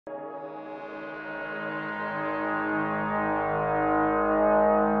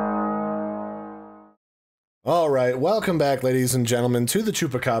Alright, welcome back, ladies and gentlemen, to the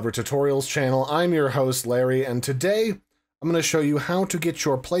Chupacabra Tutorials channel. I'm your host, Larry, and today I'm going to show you how to get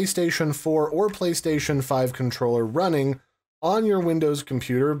your PlayStation 4 or PlayStation 5 controller running on your Windows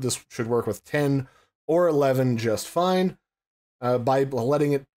computer. This should work with 10 or 11 just fine, by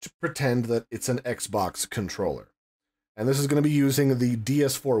letting it pretend that it's an Xbox controller. And this is going to be using the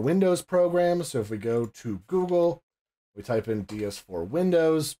DS4 Windows program, so if we go to Google, we type in DS4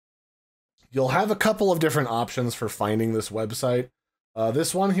 Windows, you'll have a couple of different options for finding this website.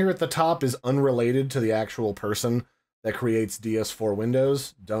 This one here at the top is unrelated to the actual person that creates DS4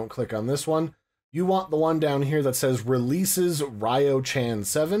 Windows. Don't click on this one. You want the one down here that says Releases Ryo-chan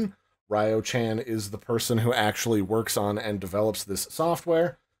 7. Ryo-chan is the person who actually works on and develops this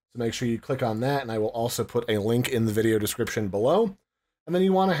software. So make sure you click on that, and I will also put a link in the video description below. And then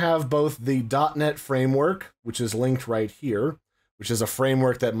you want to have both the .NET framework, which is linked right here, which is a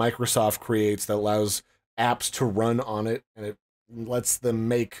framework that Microsoft creates that allows apps to run on it, and it lets them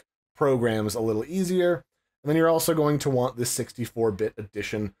make programs a little easier. And then you're also going to want this 64-bit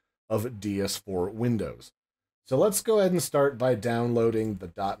edition of DS4 Windows. So let's go ahead and start by downloading the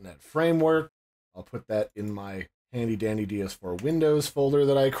 .NET framework. I'll put that in my handy-dandy DS4 Windows folder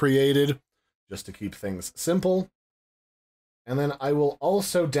that I created, just to keep things simple. And then I will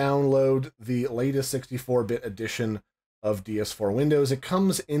also download the latest 64-bit edition of DS4 Windows. It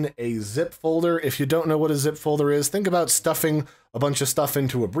comes in a zip folder. If you don't know what a zip folder is, think about stuffing a bunch of stuff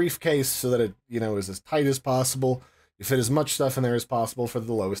into a briefcase so that it, is as tight as possible. You fit as much stuff in there as possible for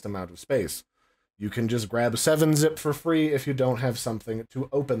the lowest amount of space. You can just grab 7-zip for free if you don't have something to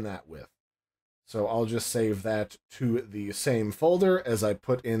open that with. So I'll just save that to the same folder as I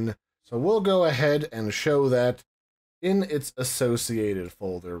put in. So we'll go ahead and show that in its associated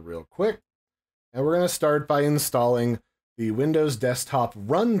folder real quick. And we're going to start by installing the Windows Desktop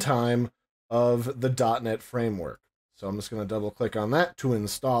runtime of the .NET framework. So I'm just going to double click on that to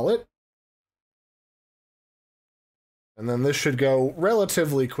install it. And then this should go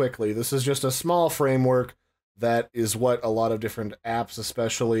relatively quickly. This is just a small framework that is what a lot of different apps,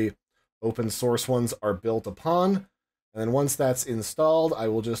 especially open source ones, are built upon. And then once that's installed, I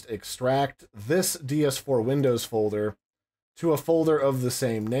will just extract this DS4 Windows folder to a folder of the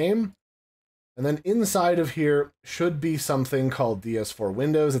same name. And then inside of here should be something called DS4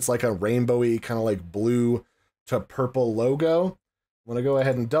 Windows. It's like a rainbowy, kind of like blue to purple logo. I'm going to go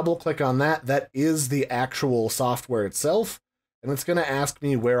ahead and double click on that. That is the actual software itself. And it's going to ask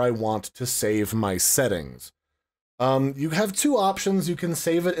me where I want to save my settings. You have two options. You can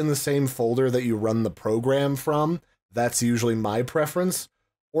save it in the same folder that you run the program from. That's usually my preference.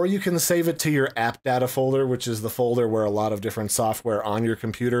 Or you can save it to your app data folder, which is the folder where a lot of different software on your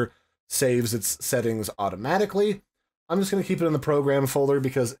computer saves its settings automatically. I'm just going to keep it in the program folder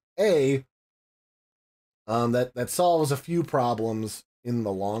because A, that solves a few problems in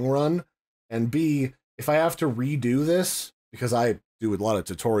the long run, and B, if I have to redo this, because I do a lot of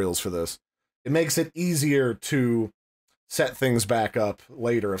tutorials for this, it makes it easier to set things back up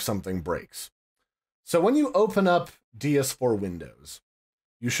later if something breaks. So when you open up DS4 Windows,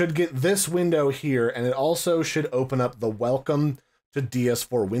 you should get this window here, and it also should open up the Welcome to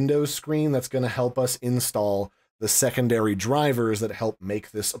DS4 Windows screen. That's going to help us install the secondary drivers that help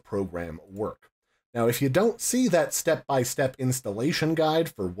make this program work. Now, if you don't see that step-by-step installation guide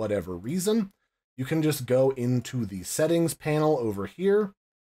for whatever reason, you can just go into the settings panel over here.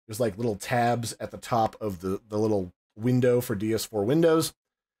 There's like little tabs at the top of the little window for DS4 Windows.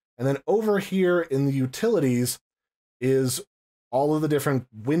 And then over here in the utilities is all of the different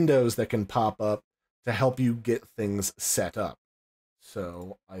windows that can pop up to help you get things set up.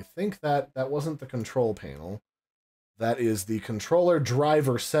 So I think that wasn't the control panel. That is the controller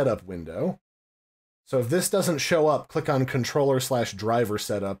driver setup window. So if this doesn't show up, click on controller/driver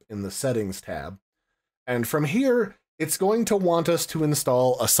setup in the settings tab. And from here, it's going to want us to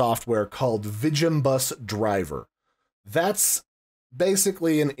install a software called Vigimbus Driver. That's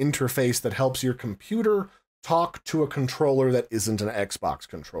basically an interface that helps your computer talk to a controller that isn't an Xbox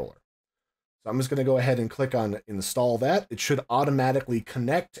controller. So I'm just going to go ahead and click on install that. It should automatically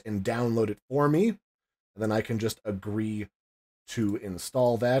connect and download it for me. And then I can just agree to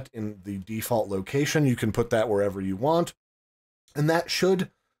install that in the default location. You can put that wherever you want. And that should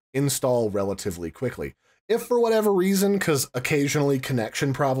install relatively quickly. If for whatever reason, because occasionally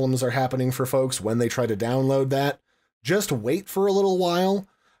connection problems are happening for folks when they try to download that, just wait for a little while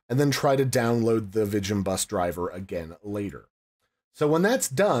and then try to download the Vigimbus driver again later. So when that's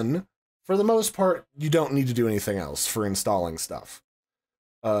done, for the most part, you don't need to do anything else for installing stuff.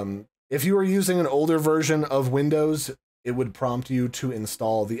 If you are using an older version of Windows, it would prompt you to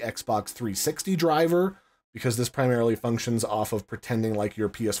install the Xbox 360 driver, because this primarily functions off of pretending like your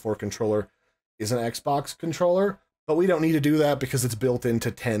PS4 controller is an Xbox controller, but we don't need to do that because it's built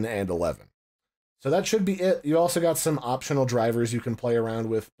into 10 and 11. So that should be it. You also got some optional drivers you can play around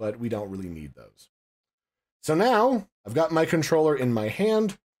with, but we don't really need those. So now I've got my controller in my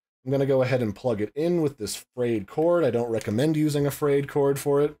hand. I'm going to go ahead and plug it in with this frayed cord. I don't recommend using a frayed cord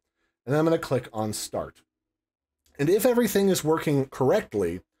for it. And then I'm going to click on Start. And if everything is working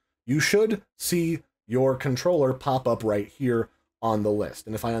correctly, you should see your controller pop up right here on the list.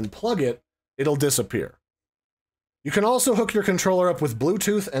 And if I unplug it, it'll disappear. You can also hook your controller up with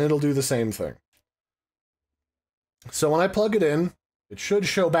Bluetooth and it'll do the same thing. So when I plug it in, it should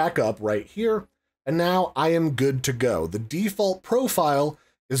show back up right here. And now I am good to go. The default profile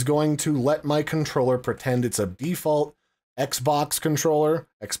is going to let my controller pretend it's a default Xbox controller,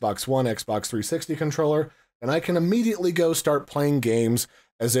 Xbox One, Xbox 360 controller, and I can immediately go start playing games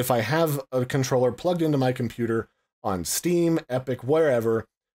as if I have a controller plugged into my computer on Steam, Epic, wherever.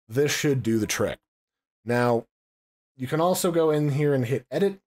 This should do the trick. Now, you can also go in here and hit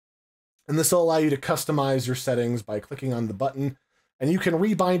Edit, and this will allow you to customize your settings by clicking on the button, and you can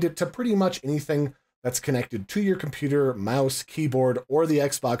rebind it to pretty much anything that's connected to your computer, mouse, keyboard, or the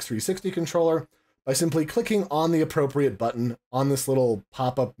Xbox 360 controller by simply clicking on the appropriate button on this little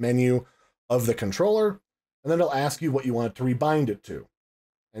pop-up menu of the controller, and then it'll ask you what you want it to rebind it to.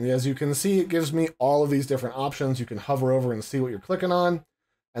 And as you can see, it gives me all of these different options. You can hover over and see what you're clicking on,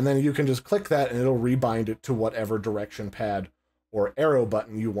 and then you can just click that and it'll rebind it to whatever direction pad or arrow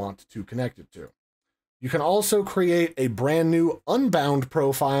button you want to connect it to. You can also create a brand new unbound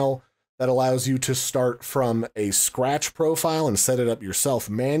profile that allows you to start from a scratch profile and set it up yourself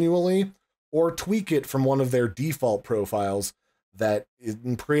manually, or tweak it from one of their default profiles that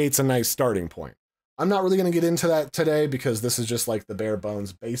creates a nice starting point. I'm not really going to get into that today because this is just like the bare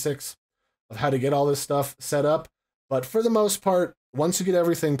bones basics of how to get all this stuff set up. But for the most part, once you get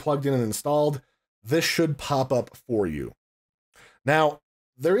everything plugged in and installed, this should pop up for you. Now,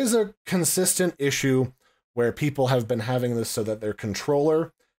 there is a consistent issue where people have been having this so that their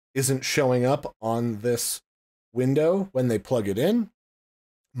controller isn't showing up on this window when they plug it in.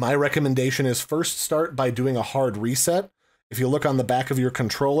 My recommendation is first start by doing a hard reset. If you look on the back of your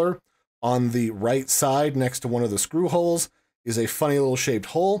controller, on the right side next to one of the screw holes is a funny little shaped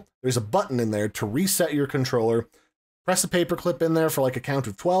hole. There's a button in there to reset your controller. Press a paperclip in there for like a count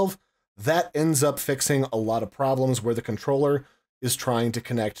of 12. That ends up fixing a lot of problems where the controller is trying to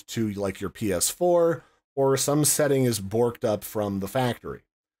connect to like your PS4 or some setting is borked up from the factory.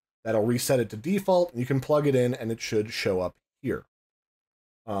 That'll reset it to default, and you can plug it in, and it should show up here.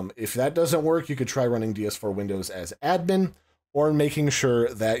 If that doesn't work, you could try running DS4 Windows as admin, or making sure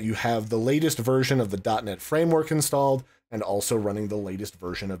that you have the latest version of the .NET framework installed, and also running the latest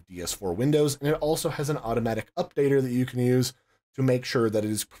version of DS4 Windows, and it also has an automatic updater that you can use to make sure that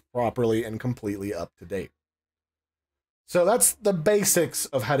it is properly and completely up to date. So that's the basics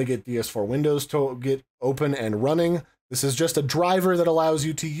of how to get DS4 Windows to get open and running. This is just a driver that allows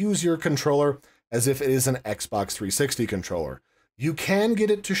you to use your controller as if it is an Xbox 360 controller. You can get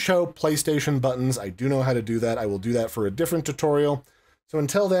it to show PlayStation buttons. I do know how to do that. I will do that for a different tutorial. So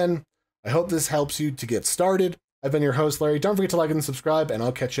until then, I hope this helps you to get started. I've been your host, Larry. Don't forget to like and subscribe, and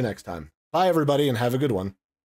I'll catch you next time. Bye, everybody, and have a good one.